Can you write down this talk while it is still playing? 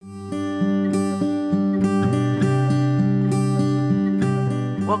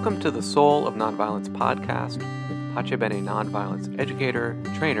Welcome to the Soul of Nonviolence podcast with Pace Bene nonviolence educator,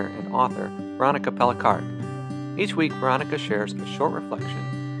 trainer, and author Veronica Pellicard. Each week, Veronica shares a short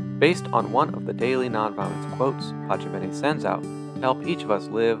reflection based on one of the daily nonviolence quotes Pace Bene sends out to help each of us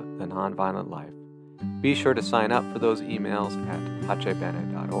live the nonviolent life. Be sure to sign up for those emails at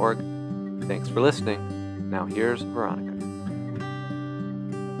pacebene.org. Thanks for listening. Now here's Veronica.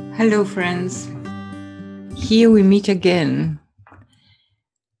 Hello, friends. Here we meet again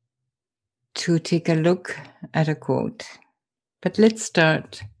to take a look at a quote. But let's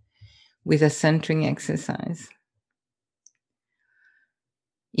start with a centering exercise.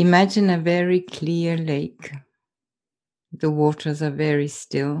 Imagine a very clear lake. The waters are very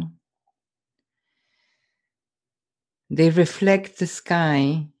still. They reflect the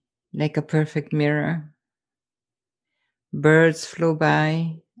sky like a perfect mirror. Birds flow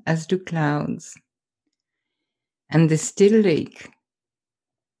by, as do clouds. And the still lake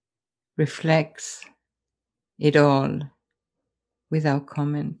reflects it all without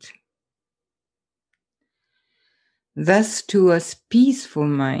comment. Thus, to a peaceful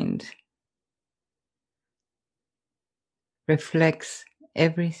mind reflects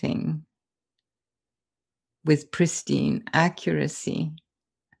everything with pristine accuracy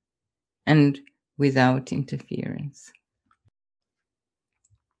and without interference.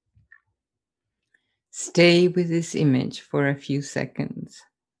 Stay with this image for a few seconds.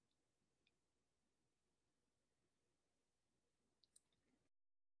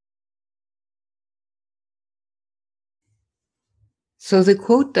 So the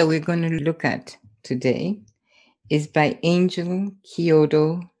quote that we're going to look at today is by Angel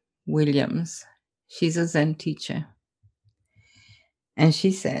Kyodo Williams. She's a Zen teacher. And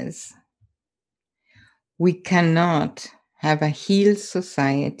she says, "We cannot have a healed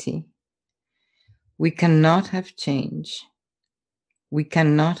society. We cannot have change. We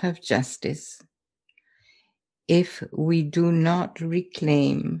cannot have justice if we do not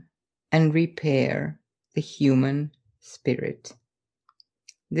reclaim and repair the human spirit."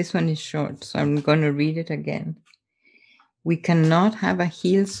 This one is short, so I'm going to read it again. We cannot have a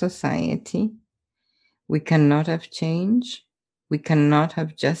healed society. We cannot have change. We cannot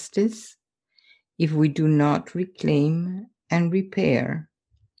have justice if we do not reclaim and repair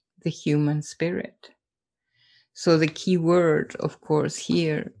the human spirit. So the key word, of course,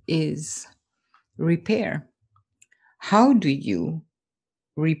 here is repair. How do you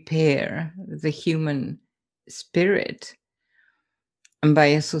repair the human spirit? And by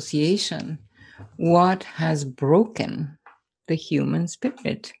association, what has broken the human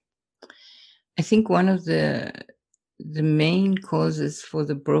spirit? I think one of the main causes for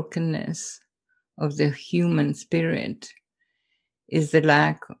the brokenness of the human spirit is the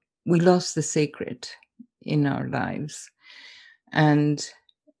lack, we lost the sacred in our lives. And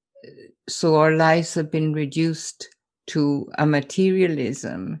so our lives have been reduced to a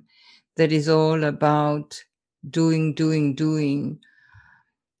materialism that is all about doing,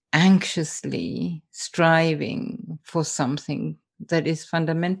 anxiously striving for something that is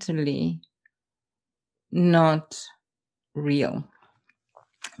fundamentally not real,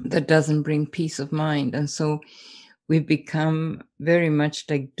 that doesn't bring peace of mind. And so we've become very much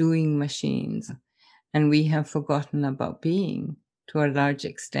like doing machines, and we have forgotten about being to a large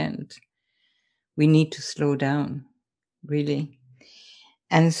extent. We need to slow down, really.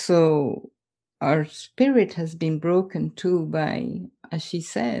 And so our spirit has been broken too by, as she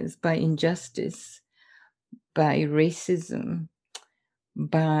says, by injustice, by racism,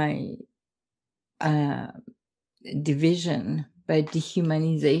 by division, by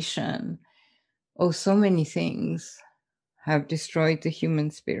dehumanization. Oh, so many things have destroyed the human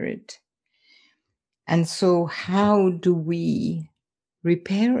spirit. And so how do we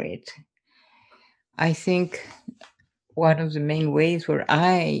repair it? I think one of the main ways where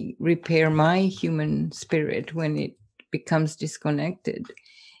I repair my human spirit when it becomes disconnected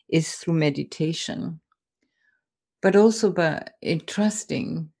is through meditation, but also by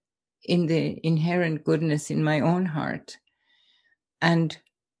trusting in the inherent goodness in my own heart and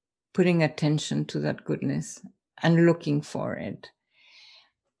putting attention to that goodness and looking for it.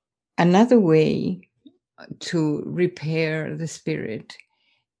 Another way to repair the spirit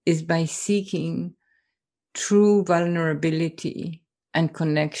is by seeking true vulnerability and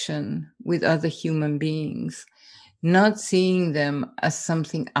connection with other human beings, not seeing them as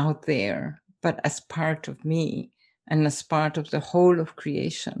something out there, but as part of me and as part of the whole of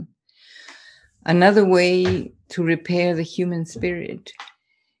creation. Another way to repair the human spirit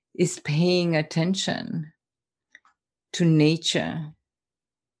is paying attention to nature,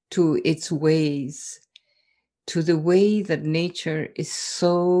 to its ways, to the way that nature is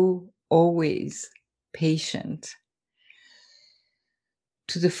so always patient,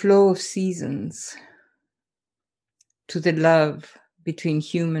 to the flow of seasons, to the love between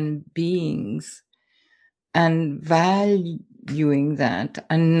human beings, and valuing that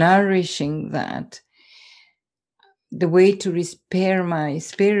and nourishing that. The way to repair my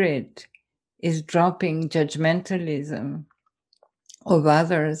spirit is dropping judgmentalism of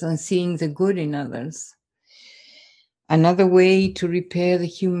others and seeing the good in others. Another way to repair the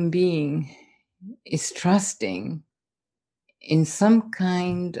human being is trusting in some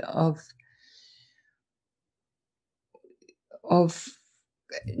kind of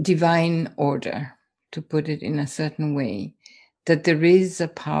divine order, to put it in a certain way, that there is a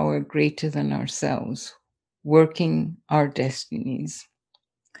power greater than ourselves working our destinies.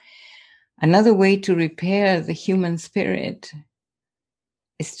 Another way to repair the human spirit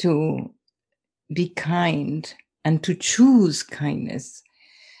is to be kind and to choose kindness.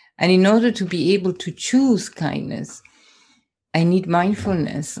 And in order to be able to choose kindness, I need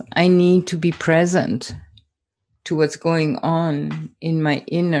mindfulness. I need to be present to what's going on in my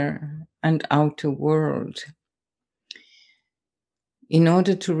inner and outer world. In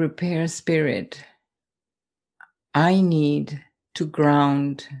order to repair spirit, I need to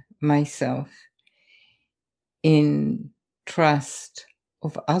ground myself in trust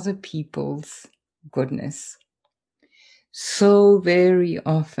of other people's goodness. So very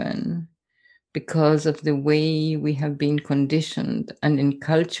often, because of the way we have been conditioned and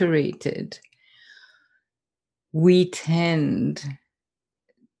enculturated, we tend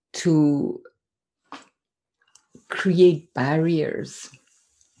to create barriers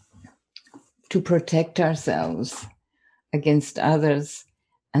to protect ourselves against others.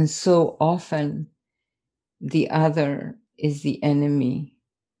 And so often the other is the enemy.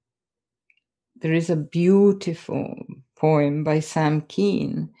 There is a beautiful poem by Sam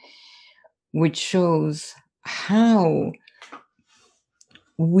Keane which shows how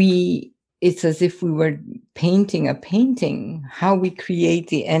it's as if we were painting a painting, how we create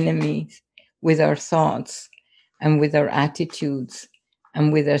the enemy with our thoughts and with our attitudes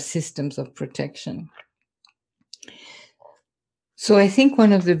and with our systems of protection. So I think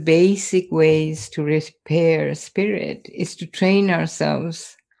one of the basic ways to repair spirit is to train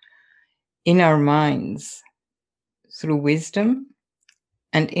ourselves in our minds through wisdom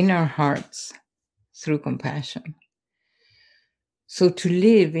and in our hearts through compassion. So to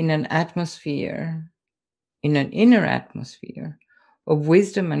live in an atmosphere, in an inner atmosphere of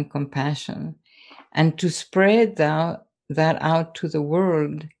wisdom and compassion, and to spread that out to the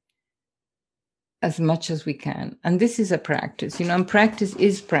world as much as we can. And this is a practice, and practice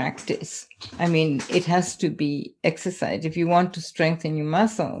is practice. I mean, it has to be exercised. If you want to strengthen your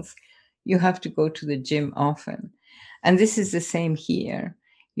muscles, you have to go to the gym often. And this is the same here.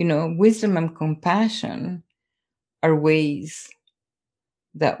 Wisdom and compassion are ways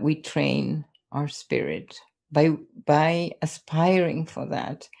that we train our spirit by aspiring for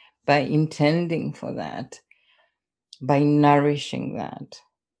that, by intending for that, by nourishing that.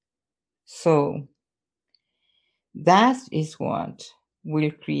 So that is what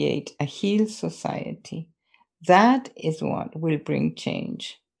will create a healed society. That is what will bring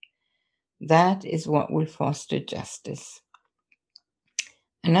change. That is what will foster justice.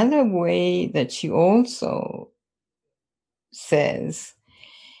 Another way that she also says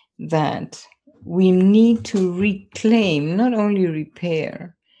that we need to reclaim, not only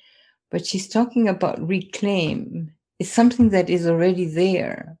repair, but she's talking about reclaim. It's something that is already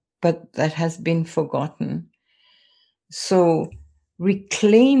there, but that has been forgotten. So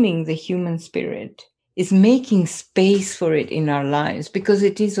reclaiming the human spirit is making space for it in our lives because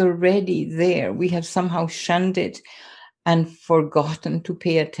it is already there. We have somehow shunned it and forgotten to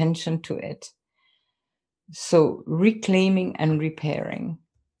pay attention to it. So reclaiming and repairing,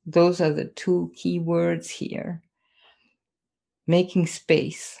 those are the two key words here. Making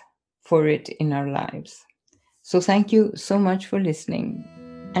space for it in our lives. So thank you so much for listening,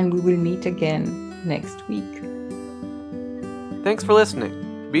 and we will meet again next week. Thanks for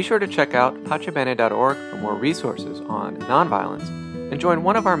listening. Be sure to check out pacebene.org for more resources on nonviolence and join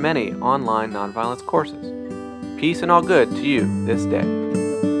one of our many online nonviolence courses. Peace and all good to you this day.